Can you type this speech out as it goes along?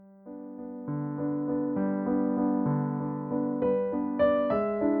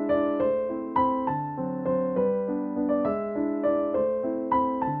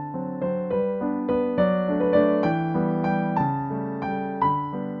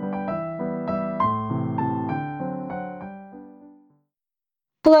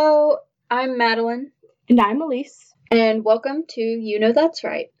Hello, I'm Madeline. And I'm Elise. And welcome to You Know That's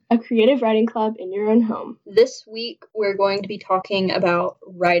Right, a creative writing club in your own home. This week we're going to be talking about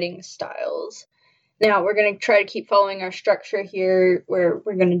writing styles. Now we're going to try to keep following our structure here where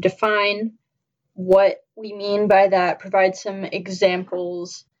we're going to define what we mean by that, provide some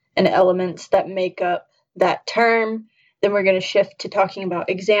examples and elements that make up that term. Then we're going to shift to talking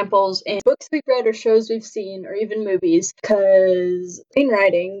about examples in books we've read or shows we've seen or even movies, because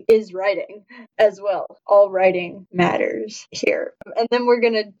screenwriting is writing as well. All writing matters here. And then we're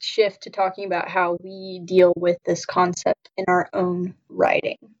going to shift to talking about how we deal with this concept in our own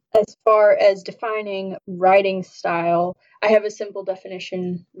writing. As far as defining writing style, I have a simple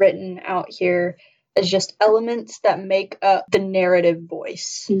definition written out here as just elements that make up the narrative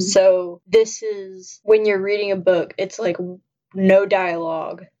voice. Mm-hmm. So this is when you're reading a book, it's like no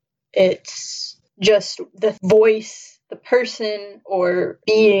dialogue. It's just the voice, the person or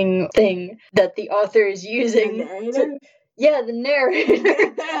being thing that the author is using. The narrator? The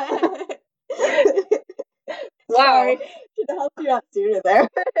narrator. Wow. Sorry, should have helped you out sooner there.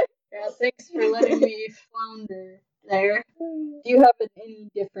 Yeah, thanks for letting me flounder there. Do you have any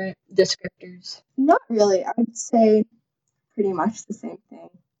different descriptors? Not really. I would say pretty much the same thing.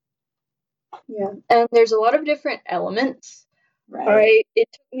 Yeah. And there's a lot of different elements. Right? It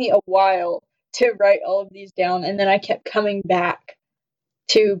took me a while to write all of these down, and then I kept coming back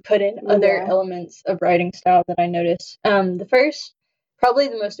to put in other elements of writing style that I noticed. The first, probably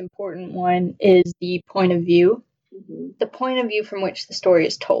the most important one, is the point of view. Mm-hmm. The point of view from which the story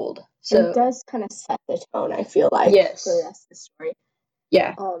is told. So it does kind of set the tone, I feel like, for the rest of the story.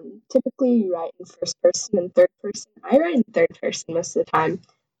 Yeah. Typically you write in first person and third person. I write in third person most of the time.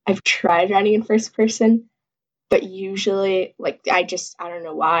 I've tried writing in first person, but usually, I don't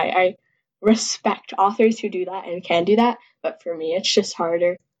know why. I respect authors who do that and can do that, but for me, it's just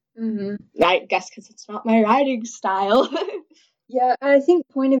harder. Mm-hmm. I guess because it's not my writing style. Yeah, I think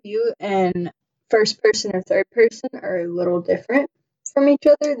point of view and first person or third person are a little different from each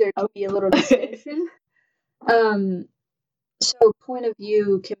other. There can be a little distinction. So point of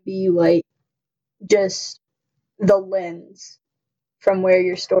view can be like just the lens from where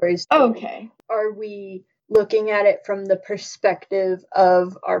your story's told. Okay. Are we looking at it from the perspective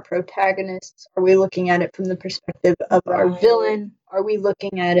of our protagonists? Are we looking at it from the perspective of our villain? Are we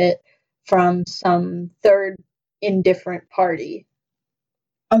looking at it from some third indifferent party?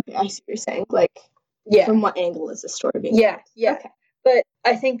 Okay, I see what you're saying. From what angle is the story being told? Yeah. Okay. But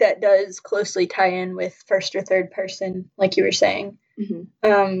I think that does closely tie in with first or third person, like you were saying.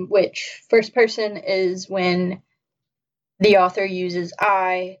 Mm-hmm. Which first person is when the author uses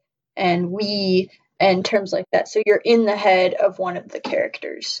I and we and terms like that. So you're in the head of one of the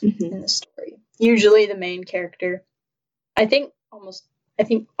characters in the story. Usually the main character. I think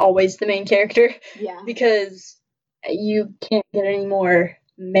always the main character. Yeah. Because you can't get any more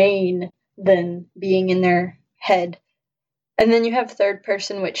main than being in their head. And then you have third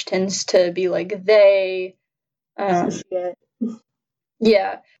person, which tends to be like they.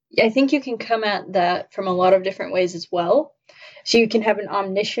 Yeah. I think you can come at that from a lot of different ways as well. So you can have an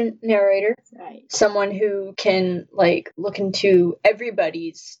omniscient narrator, right? Someone who can look into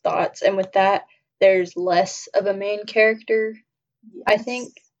everybody's thoughts, and with that, there's less of a main character. Yes. I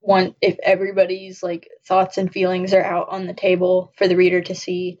think if everybody's thoughts and feelings are out on the table for the reader to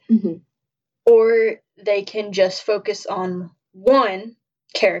see, or they can just focus on one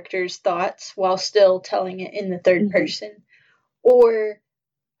character's thoughts while still telling it in the third person, or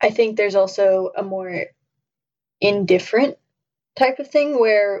I think there's also a more indifferent type of thing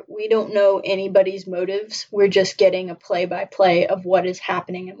where we don't know anybody's motives. We're just getting a play-by-play of what is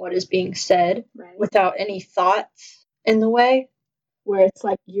happening and what is being said without any thoughts in the way. Where it's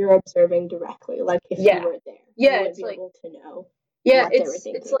you're observing directly, if you were there. Yeah, you would be able to know. Yeah, what they were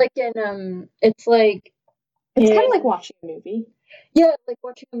thinking. It's like in it's kind of like watching a movie. Yeah, like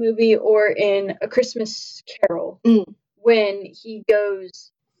watching a movie or in A Christmas Carol when he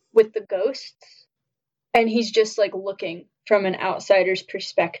goes with the ghosts and he's just looking from an outsider's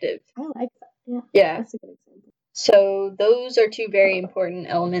perspective. I like that. Yeah. That's a good example. So those are two very important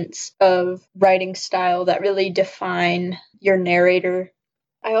elements of writing style that really define your narrator.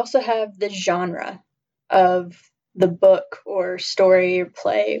 I also have the genre of the book or story or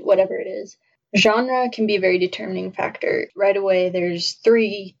play, whatever it is. Genre can be a very determining factor. Right away, there's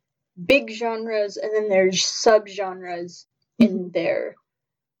 3 big genres, and then there's subgenres in there.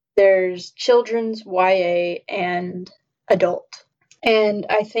 There's children's, YA, and adult. And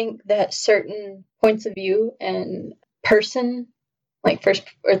I think that certain points of view and person, first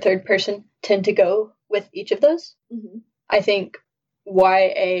or third person, tend to go with each of those. I think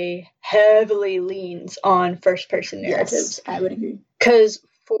YA heavily leans on first-person narratives. Yes, I would agree. Because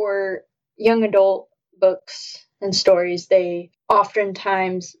for young adult books and stories, they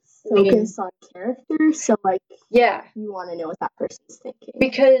oftentimes focus on characters, so like yeah, you want to know what that person's thinking.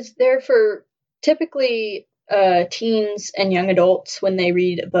 Because they're for typically teens and young adults, when they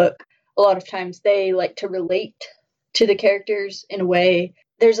read a book, a lot of times they like to relate to the characters in a way.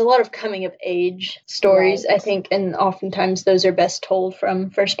 There's a lot of coming of age stories, Right. I think, and oftentimes those are best told from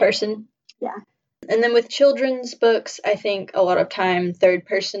first person. Yeah. And then with children's books, I think a lot of time third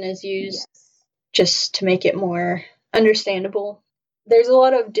person is used just to make it more understandable. There's a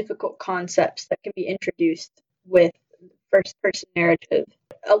lot of difficult concepts that can be introduced with first person narrative.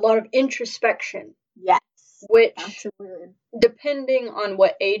 A lot of introspection. Yes. Which, absolutely, depending on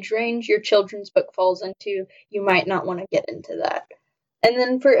what age range your children's book falls into, you might not want to get into that. And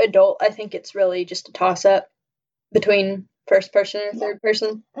then for adult, I think it's really just a toss-up between first person or third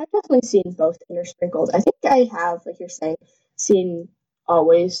person. I've definitely seen both intersprinkled. I think I have, like you're saying, seen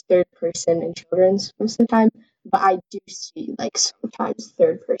always third person in children's most of the time, but I do see like sometimes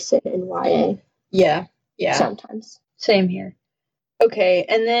third person in YA. Yeah. Sometimes. Same here. Okay,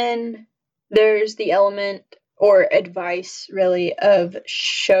 and then there's the element or advice, really, of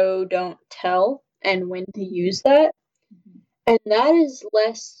show, don't tell, and when to use that. And that is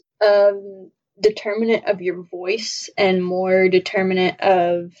less determinant of your voice and more determinant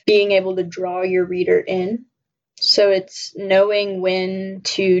of being able to draw your reader in. So it's knowing when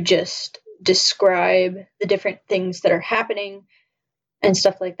to just describe the different things that are happening and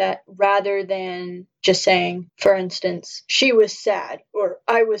stuff like that, rather than just saying, for instance, she was sad or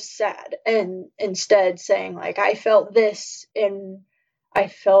I was sad, and instead saying like, I felt this and I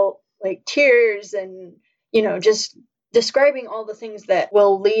felt like tears, and just describing all the things that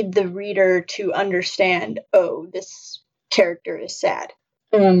will lead the reader to understand, oh, this character is sad.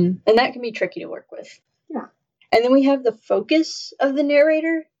 And that can be tricky to work with. Yeah. And then we have the focus of the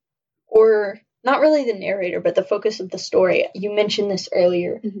narrator, or not really the narrator, but the focus of the story. You mentioned this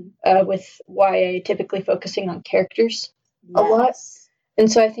earlier, with YA typically focusing on characters a lot.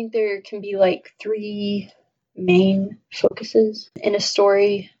 And so I think there can be like 3 main focuses in a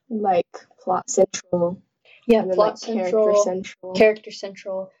story. Like plot central. Yeah, plot central, character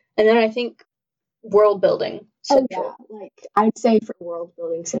central. And then I think world building central. Oh, yeah. Like I'd say for world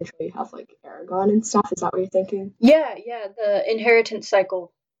building central, you have like Aragon and stuff. Is that what you're thinking? Yeah, the inheritance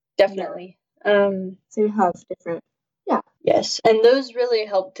cycle, definitely. So you have different, Yes, and those really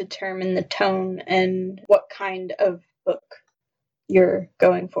help determine the tone and what kind of book you're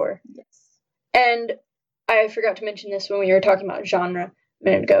going for. Yes. And I forgot to mention this when we were talking about genre a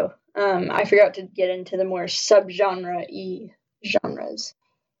minute ago. I forgot to get into the more subgenre-y genres.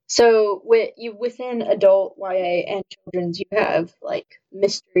 So within adult YA and children's, you have like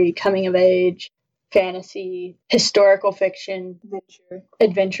mystery, coming of age, fantasy, historical fiction,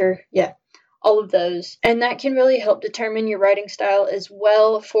 adventure, yeah. All of those. And that can really help determine your writing style as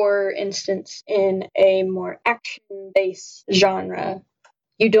well. For instance, in a more action-based genre,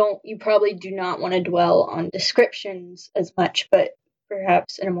 you probably do not want to dwell on descriptions as much, but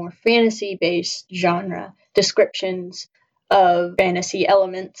perhaps in a more fantasy-based genre, descriptions of fantasy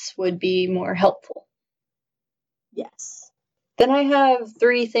elements would be more helpful. Yes. Then I have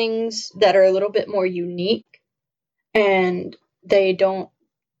 3 things that are a little bit more unique, and they're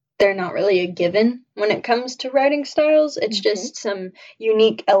not really a given when it comes to writing styles. It's just some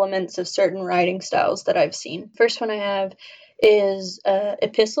unique elements of certain writing styles that I've seen. First one I have is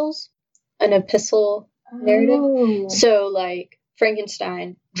epistles, an epistle narrative. So like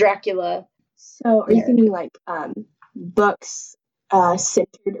Frankenstein, Dracula. So are you thinking like books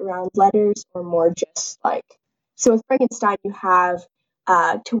centered around letters, or more just like, so with Frankenstein you have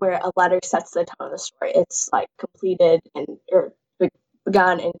to where a letter sets the tone of the story. It's like completed or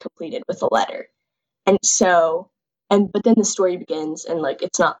begun and completed with a letter. And so, but then the story begins, and like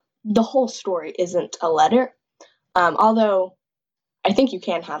it's not, the whole story isn't a letter. Although I think you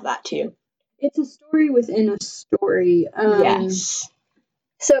can have that too. It's a story within a story. Yes.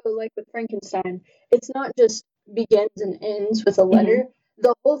 So like with Frankenstein, it's not just begins and ends with a letter.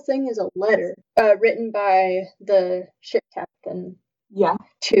 The whole thing is a letter written by the ship captain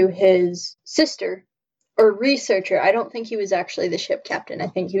to his sister. Or researcher. I don't think he was actually the ship captain. I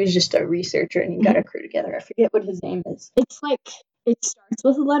think he was just a researcher and he got a crew together. I forget what his name is. It's like, it starts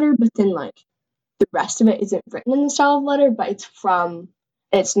with a letter, but then like the rest of it isn't written in the style of letter, but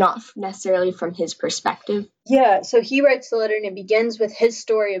it's not necessarily from his perspective. Yeah, so he writes the letter and it begins with his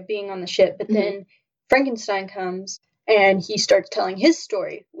story of being on the ship, but then Frankenstein comes and he starts telling his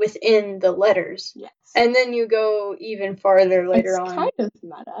story within the letters. Yes. And then you go even farther later It's on. kind of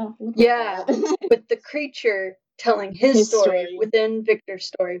meta. Yeah, with the creature telling his story within Victor's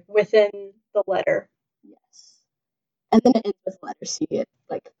story, within the letter. Yes. And then it ends with letter, so you get,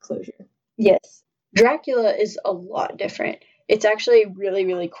 like, closure. Yes. Dracula is a lot different. It's actually really,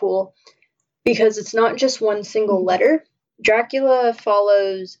 really cool because it's not just one single letter. Dracula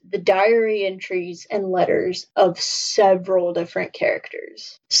follows the diary entries and letters of several different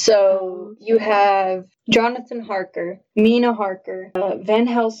characters. So you have Jonathan Harker, Mina Harker, Van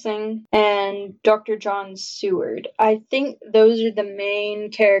Helsing, and Dr. John Seward. I think those are the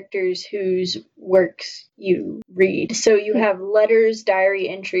main characters whose works you read. So you have letters, diary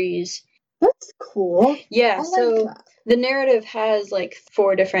entries. That's cool. Yeah, so the narrative has like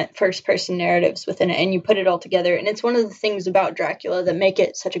 4 different first-person narratives within it, and you put it all together, and it's one of the things about Dracula that make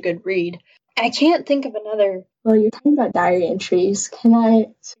it such a good read. I can't think of another. Well, you're talking about diary entries. Can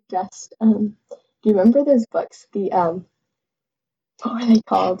I suggest, do you remember those books, the, what were they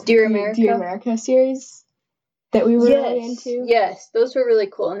called? Dear America? Dear America series that we were really into? Yes, those were really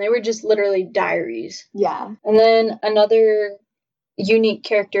cool, and they were just literally diaries. Yeah. And then another unique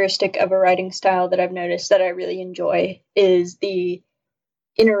characteristic of a writing style that I've noticed that I really enjoy is the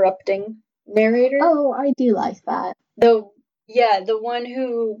interrupting narrator. Oh, I do like that. The one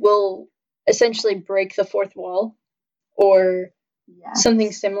who will essentially break the fourth wall or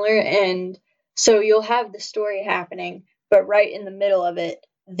something similar. And so you'll have the story happening, but right in the middle of it,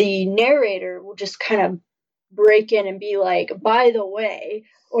 the narrator will just kind of break in and be like, by the way,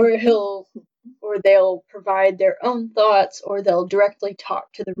 or they'll provide their own thoughts, or they'll directly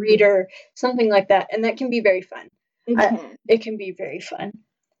talk to the reader, something like that. And that can be very fun. It can be very fun.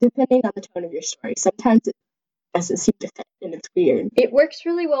 Depending on the tone of your story. Sometimes it doesn't seem to fit, and it's weird. It works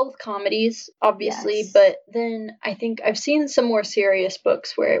really well with comedies, obviously, but then I think I've seen some more serious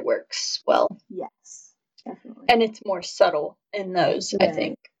books where it works well. Yes, definitely. And it's more subtle in those, I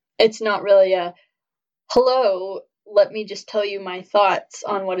think. It's not really a, hello, let me just tell you my thoughts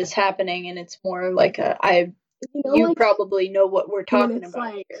on what is happening, and it's more like you probably know what we're talking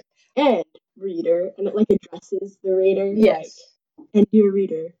about here. And reader, and it like addresses the reader. Yes. Like, and dear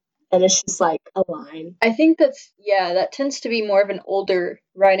reader. And it's just like a line. I think that tends to be more of an older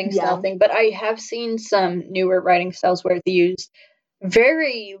writing style thing, but I have seen some newer writing styles where it's used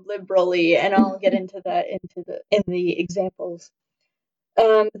very liberally, and I'll get into that in the examples.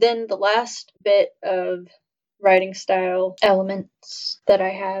 Then the last bit of writing style elements that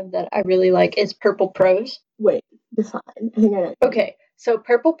I have that I really like is purple prose. Wait, define. I think I know. Okay, so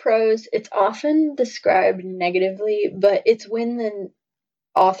purple prose, it's often described negatively, but it's when the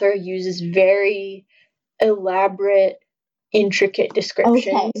author uses very elaborate, intricate descriptions.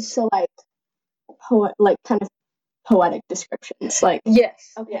 Okay, so kind of poetic descriptions, like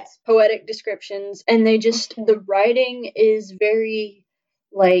yes, poetic descriptions, and they just the writing is very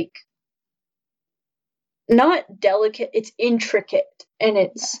like not delicate, it's intricate, and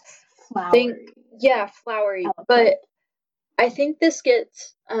it's flowery. Flowery. But I think this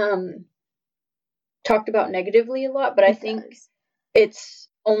gets talked about negatively a lot, but I think it's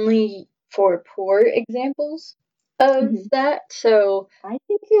only for poor examples of that. So I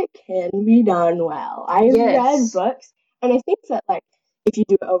think it can be done well. I've read books, and I think that like if you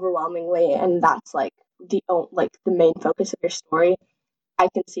do it overwhelmingly, and that's like the main focus of your story, I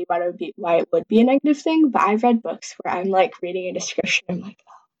can see why it would be a negative thing. But I've read books where I'm like reading a description, I'm like,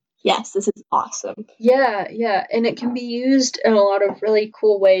 oh, yes, this is awesome. Yeah, and it can be used in a lot of really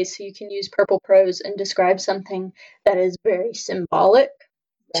cool ways. So you can use purple prose and describe something that is very symbolic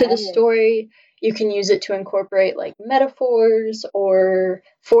to the story. You can use it to incorporate like metaphors or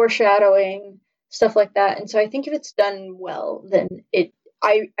foreshadowing, stuff like that. And so I think if it's done well, then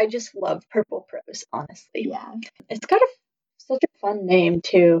I just love purple prose, honestly. Yeah. It's got such a fun name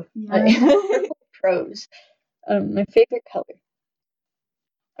too. Yeah. Purple prose. My favorite color.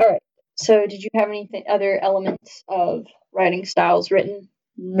 All right. So did you have any other elements of writing styles written?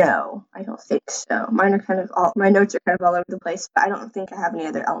 No, I don't think so. My notes are kind of all over the place, but I don't think I have any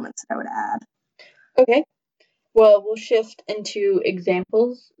other elements that I would add. Okay. Well, we'll shift into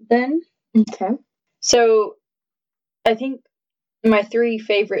examples then. Okay. So I think my 3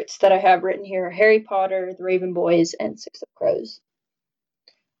 favorites that I have written here are Harry Potter, The Raven Boys, and Six of Crows.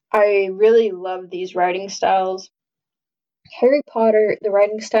 I really love these writing styles. Harry Potter, the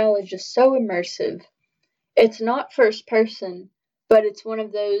writing style is just so immersive. It's not first person, but it's one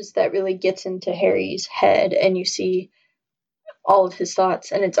of those that really gets into Harry's head, and you see all of his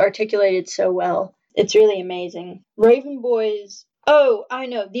thoughts, and it's articulated so well. It's really amazing. Raven Boys, I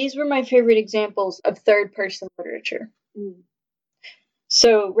know, these were my favorite examples of third person literature. Mm.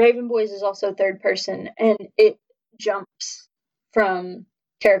 So Raven Boys is also third person, and it jumps from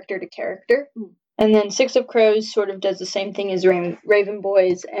character to character. Mm. And then Six of Crows sort of does the same thing as Raven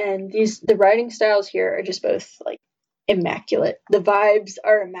Boys, and the writing styles here are just both like immaculate. The vibes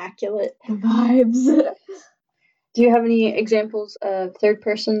are immaculate. The vibes. Do you have any examples of third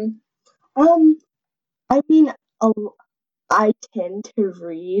person? I mean, I tend to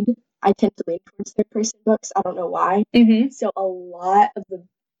lean towards third person books. I don't know why. Mm-hmm. So a lot of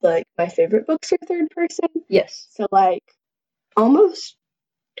my favorite books are third person. Yes. So like almost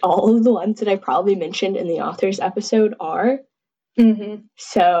all of the ones that I probably mentioned in the author's episode are. Mm-hmm.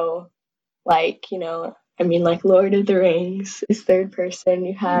 So like, like Lord of the Rings is third person.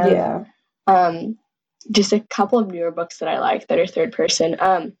 You have just a couple of newer books that I like that are third person.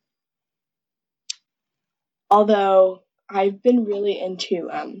 Although I've been really into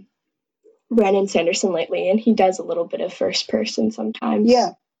Brandon Sanderson lately, and he does a little bit of first person sometimes.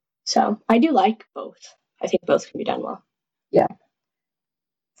 Yeah. So I do like both. I think both can be done well. Yeah.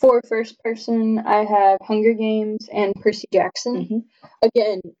 For first person, I have Hunger Games and Percy Jackson. Mm-hmm.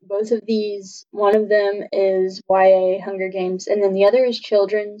 Again, both of these, one of them is YA Hunger Games, and then the other is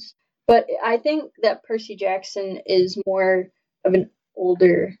children's. But I think that Percy Jackson is more of an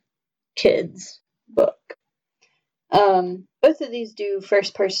older kids book. Both of these do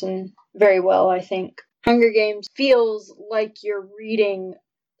first person very well, I think. Hunger Games feels like you're reading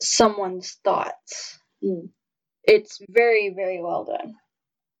someone's thoughts. Mm. It's very, very well done.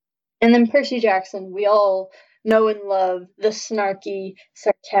 And then Percy Jackson, we all know and love the snarky,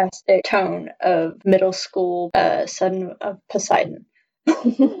 sarcastic tone of middle school Son of Poseidon.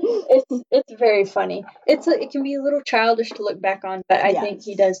 It's very funny. It can be a little childish to look back on, but I think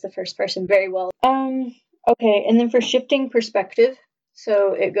he does the first person very well. Okay, and then for shifting perspective,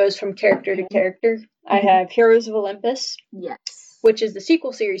 so it goes from character to character. I have Heroes of Olympus. Yes. Which is the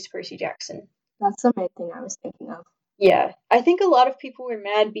sequel series to Percy Jackson. That's the main thing I was thinking of. Yeah, I think a lot of people were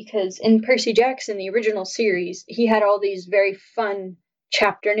mad because in Percy Jackson, the original series, he had all these very fun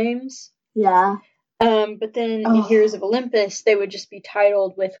chapter names. Yeah. But then in Heroes of Olympus, they would just be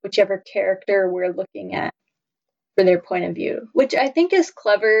titled with whichever character we're looking at for their point of view, which I think is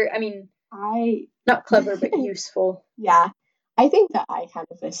clever. I mean, not clever, but useful. Yeah. I think that I kind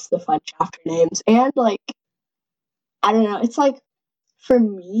of miss the fun chapter names. And, like, I don't know. It's like, for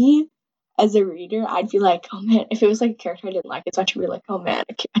me, as a reader, I'd be like, oh man, if it was like a character I didn't like, it's actually like, oh man,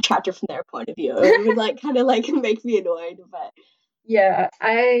 a chapter from their point of view. It would like kind of like make me annoyed. But yeah,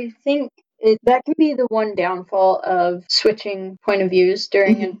 I think that can be the one downfall of switching point of views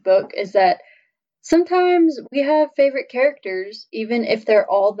during a book is that sometimes we have favorite characters, even if they're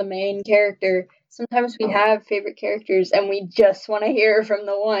all the main character. Sometimes we have favorite characters and we just want to hear from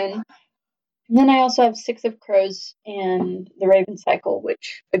the one. And then I also have Six of Crows and The Raven Cycle,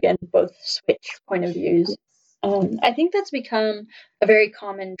 which, again, both switch point of views. I think that's become a very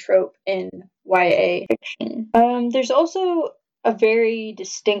common trope in YA fiction. There's also a very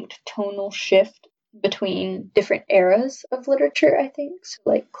distinct tonal shift between different eras of literature, I think. So,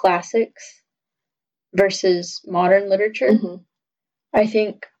 like, classics versus modern literature. I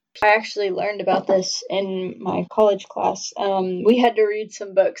think I actually learned about this in my college class. We had to read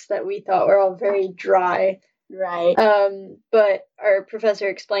some books that we thought were all very dry. Right. But our professor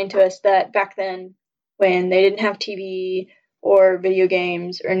explained to us that back then, when they didn't have TV or video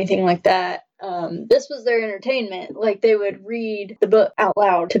games or anything like that, this was their entertainment. Like, they would read the book out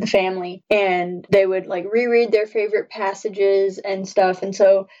loud to the family, and they would, like, reread their favorite passages and stuff. And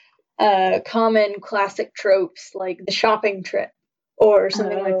so common classic tropes like the shopping trip or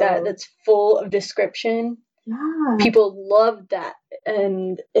something like that that's full of description. Yeah. People loved that,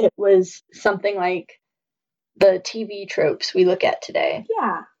 and it was something like the TV tropes we look at today.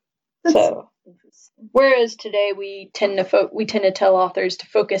 Yeah. So, whereas today we tend to tell authors to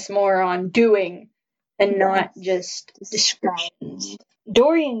focus more on doing and not just descriptions.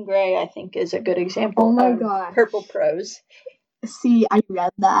 Dorian Gray, I think, is a good example of purple prose. See, I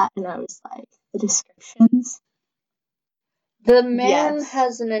read that and I was like, the descriptions. The man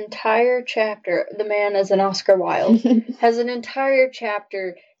has an entire chapter, the man as an Oscar Wilde, has an entire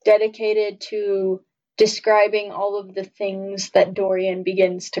chapter dedicated to describing all of the things that Dorian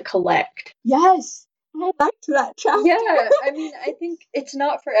begins to collect. Yes, I liked that chapter. Yeah, I mean, I think it's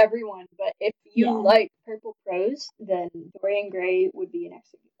not for everyone, but if you like purple prose, then Dorian Gray would be an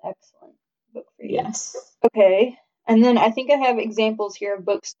excellent book for you. Yes. Okay, and then I think I have examples here of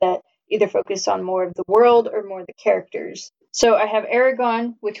books that either focus on more of the world or more of the characters. So I have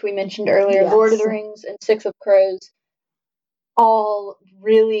Eragon, which we mentioned earlier, Lord of the Rings, and Six of Crows. All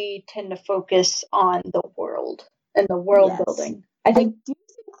really tend to focus on the world. and the world Yes. building. I think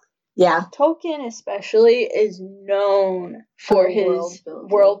yeah. Tolkien especially is known for his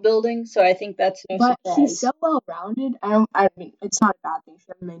world building, so I think that's no But surprise. he's so well rounded. I mean, it's not a bad thing if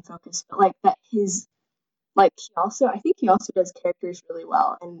you have a main focus, but like that I think he also does characters really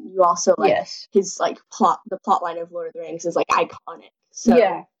well, and you also like Yes. his like the plot line of Lord of the Rings is like iconic. So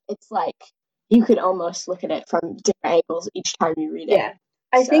Yeah. it's like you could almost look at it from different angles each time you read it. Yeah.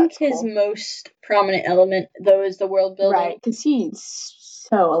 I So think that's his cool. most prominent element, though, is the world building. Right, because he's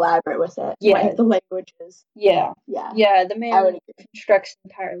so elaborate with it. Yeah. Like the languages. Yeah. Yeah. Yeah, the man constructs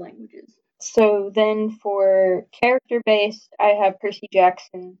entire languages. So then for character-based, I have Percy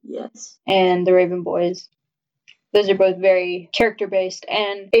Jackson. Yes. And the Raven Boys. Those are both very character-based.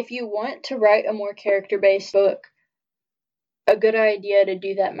 And if you want to write a more character-based book, a good idea to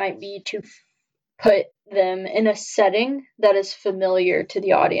do that might be to put them in a setting that is familiar to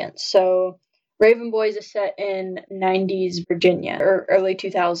the audience. So Raven Boys is set in 90s Virginia, or early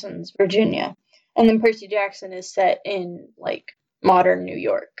 2000s Virginia. And then Percy Jackson is set in, like, modern New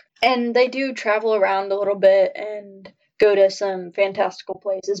York. And they do travel around a little bit and go to some fantastical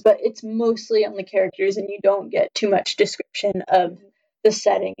places, but it's mostly on the characters and you don't get too much description of the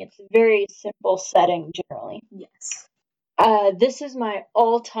setting. It's a very simple setting generally. Yes. This is my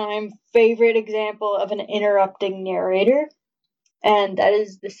all-time favorite example of an interrupting narrator, and that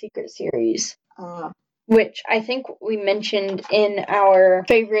is the Secret series, which I think we mentioned in our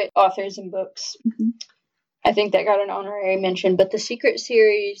favorite authors and books. Mm-hmm. I think that got an honorary mention, but the Secret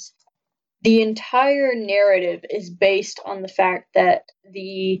series, the entire narrative is based on the fact that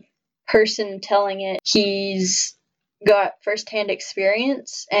the person telling it, he's got firsthand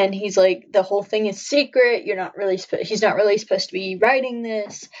experience, and he's like, the whole thing is secret. He's not really supposed to be writing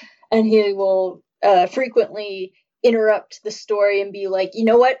this, and he will frequently interrupt the story and be like, you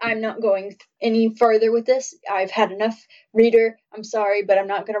know what? I'm not going any further with this. I've had enough, reader. I'm sorry, but I'm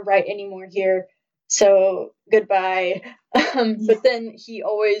not going to write anymore here. So goodbye. But then he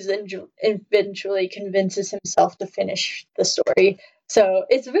always eventually convinces himself to finish the story. So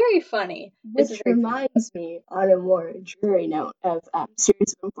it's very funny. Which reminds me, on a more dreary note, of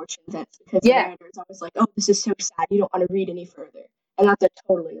Series of Unfortunate Events, because the narrator is always like, oh, this is so sad, you don't want to read any further. And that's a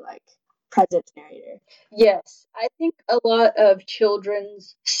totally, like, present narrator. Yes. I think a lot of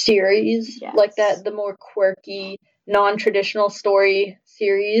children's series, like that, the more quirky, non-traditional story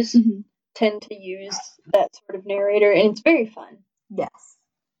series, tend to use that sort of narrator, and it's very fun. Yes.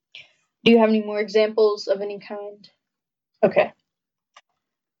 Do you have any more examples of any kind? Okay.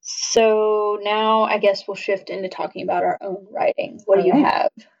 So now I guess we'll shift into talking about our own writing. What do you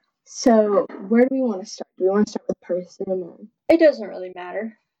have? So where do we want to start? Do we want to start with person? Or? It doesn't really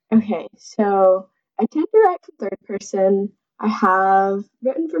matter. Okay, so I tend to write from third person. I have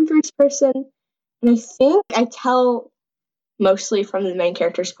written from first person, and I think I tell mostly from the main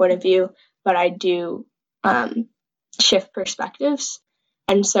character's point of view, but I do shift perspectives.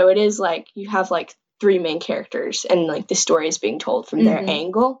 And so it is like you have like three main characters and like the story is being told from their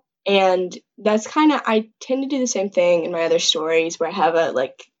angle. And that's kind of, I tend to do the same thing in my other stories where I have a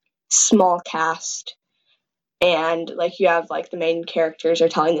like small cast and like you have like the main characters are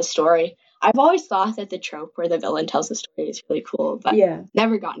telling the story. I've always thought that the trope where the villain tells the story is really cool, but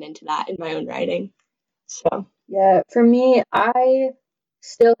never gotten into that in my own writing. So yeah, for me, I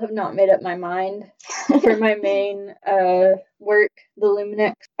still have not made up my mind for my main work, the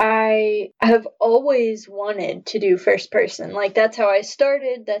Luminex. I have always wanted to do first person. Like, that's how I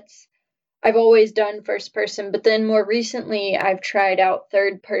started. I've always done first person, but then more recently I've tried out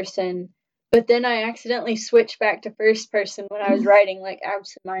third person, but then I accidentally switched back to first person when I was writing, like,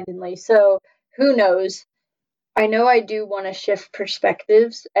 absentmindedly. So who knows? I know I do want to shift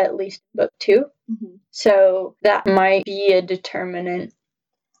perspectives, at least in book 2. So that might be a determinant.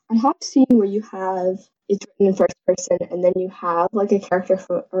 I have seen where you have it's written in first person, and then you have like a character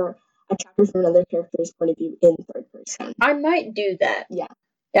or a chapter from another character's point of view in third person. I might do that. Yeah,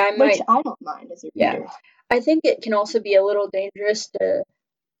 which I don't mind as a reader. I think it can also be a little dangerous to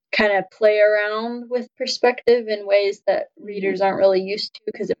kind of play around with perspective in ways that readers aren't really used to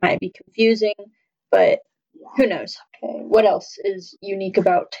because it might be confusing, but who knows? Okay, what else is unique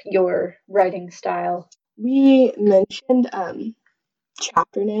about your writing style? We mentioned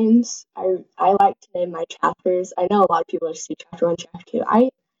chapter names. I like to name my chapters. I know a lot of people just do chapter 1, chapter 2.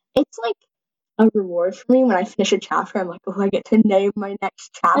 It's like a reward for me when I finish a chapter. I'm like, oh, I get to name my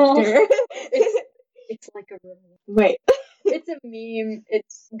next chapter. It's like a reward. Wait. It's a meme.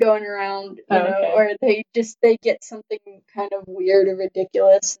 It's going around, you know, or they get something kind of weird or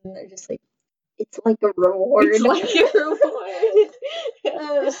ridiculous, and they're just like, it's like a reward. It's like a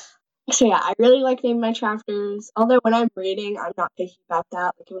reward. So yeah, I really like naming my chapters. Although when I'm reading, I'm not picky about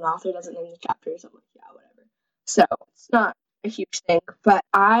that. Like if an author doesn't name the chapters, I'm like, yeah, whatever. So it's not a huge thing. But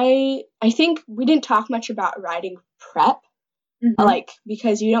I think we didn't talk much about writing prep. Like,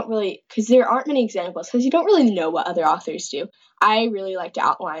 because there aren't many examples, because you don't really know what other authors do. I really like to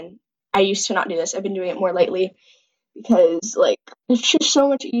outline. I used to not do this. I've been doing it more lately because, like, it's just so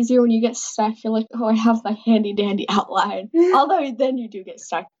much easier when you get stuck. You're like, oh, I have my handy dandy outline. Although then you do get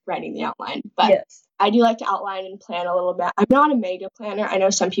stuck writing the outline. But Yes. I do like to outline and plan a little bit. I'm not a mega planner. I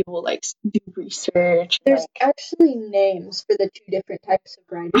know some people like do research. There's actually names for the two different types of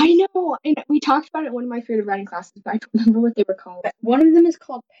writing. I know. We talked about it in one of my creative writing classes, but I don't remember what they were called. One of them is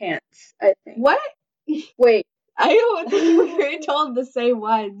called pants, I think. What? Wait. I don't think we were told the same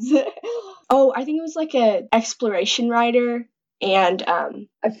ones. Oh, I think it was like a exploration writer, and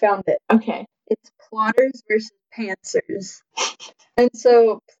I found it. Okay. It's plotters versus pantsers. And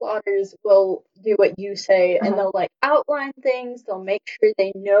so plotters will do what you say, and they'll like outline things. They'll make sure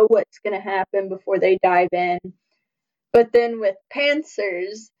they know what's going to happen before they dive in. But then with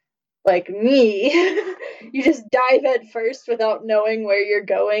pantsers, like me, you just dive head first without knowing where you're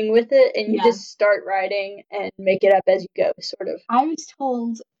going with it, and you just start writing and make it up as you go, sort of. I was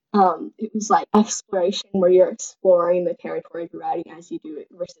told it was like exploration, where you're exploring the territory you're writing as you do it,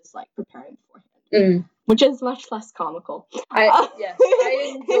 versus like preparing beforehand. Which is much less comical. I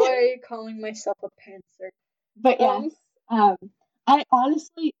enjoy calling myself a pantser. But yes, I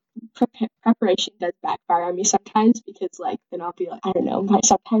honestly, preparation does backfire on me sometimes, because like then I'll be like, I don't know,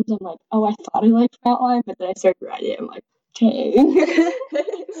 sometimes I'm like, oh, I thought I liked my outline, but then I started writing it, I'm like, dang.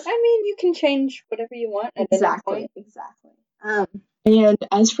 I mean, you can change whatever you want at any point. Exactly. And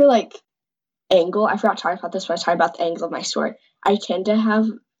as for like angle, I forgot to talk about this when I was talking about the angle of my story. I tend to have,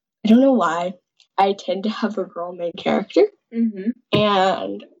 I don't know why, I tend to have a girl main character.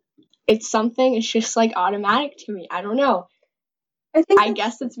 And it's just like automatic to me. I don't know. I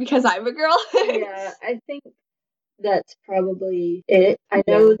guess it's because I'm a girl. Yeah, I think that's probably it. I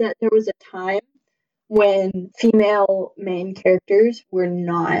know that there was a time when female main characters were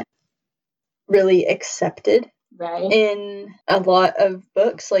not really accepted in a lot of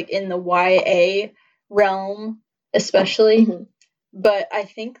books, like in the YA realm especially. But I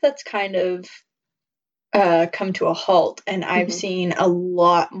think that's kind of come to a halt, and I've seen a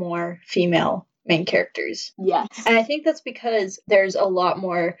lot more female main characters. Yes. And I think that's because there's a lot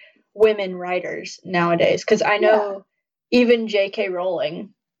more women writers nowadays, because I know even J.K.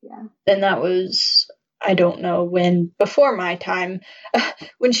 Rowling, and that was, I don't know when, before my time,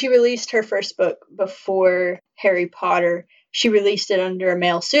 when she released her first book before Harry Potter, she released it under a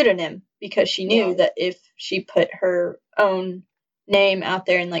male pseudonym, because she knew that if she put her own name out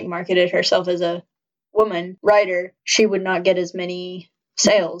there and like marketed herself as a woman writer, she would not get as many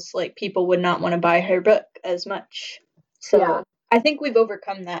sales. Like, people would not want to buy her book as much. So I think we've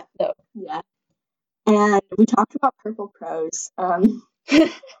overcome that, though. Yeah. And we talked about purple prose. I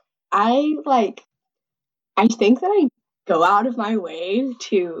think that I go out of my way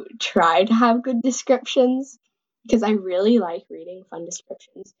to try to have good descriptions, because I really like reading fun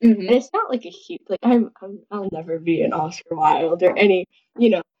descriptions. And it's not like a huge, like, I'll never be an Oscar Wilde or any,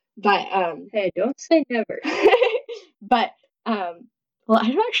 but hey, don't say never. But well,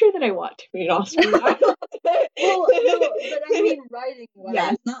 I'm not sure that I want to be an Oscar Wilde. Well, no, but I mean writing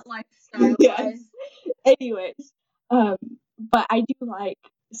wise, not lifestyle wise. Anyways, but I do like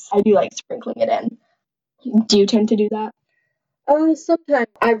sprinkling it in. Do you tend to do that? Sometimes.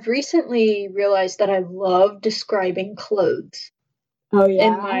 I've recently realized that I love describing clothes. Oh, yeah?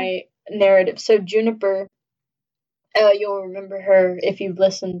 In my narrative. So Juniper, you'll remember her if you've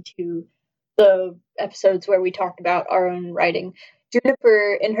listened to the episodes where we talked about our own writing.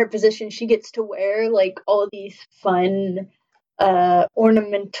 Juniper, in her position, she gets to wear like all these fun,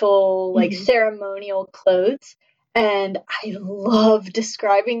 ornamental, like ceremonial clothes. And I love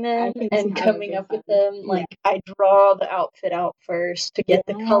describing them and coming up with them. Like, I draw the outfit out first to get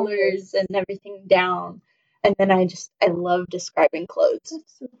the colors and everything down. And then I love describing clothes.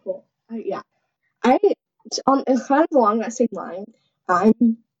 That's so cool. Kind of along that same line,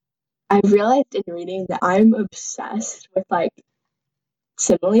 I've realized in reading that I'm obsessed with, like,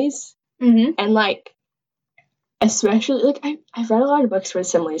 similes. And, like, especially, like, I've read a lot of books where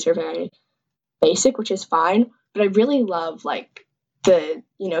similes are very basic, which is fine. But I really love, like, the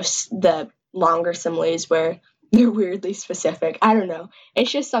longer similes where they're weirdly specific. I don't know.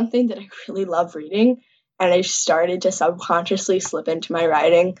 It's just something that I really love reading, and I've started to subconsciously slip into my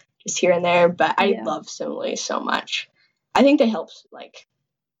writing just here and there. But I love similes so much. I think they help, like,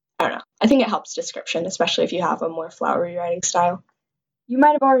 I don't know. I think it helps description, especially if you have a more flowery writing style. you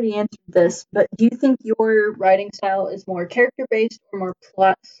might have already answered this, but do you think your writing style is more character-based or more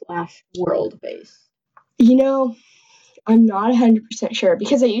plot/world-based? You know, I'm not 100% sure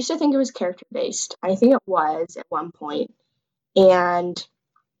because I used to think it was character-based. I think it was at one point. And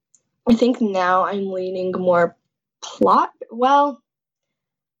I think now I'm leaning more plot. Well,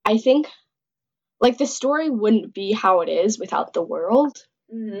 I think like the story wouldn't be how it is without the world.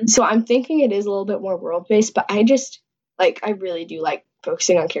 Mm-hmm. So I'm thinking it is a little bit more world-based, but I just I really do like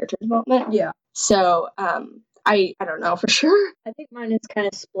focusing on character development. Yeah. So I don't know for sure. I think mine is kind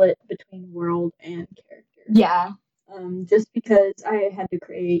of split between world and character. Yeah. Just because I had to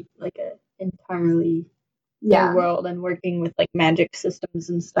create like a entirely new world and working with like magic systems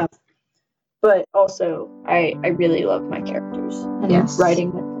and stuff. But also, I really love my characters and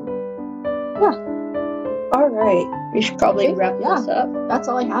writing with them. Yeah. All right. We should probably wrap this up. That's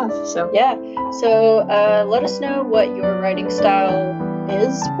all I have. So yeah. So let us know what your writing style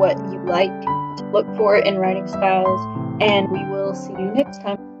is, what you like to look for in writing styles, and we will see you next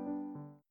time.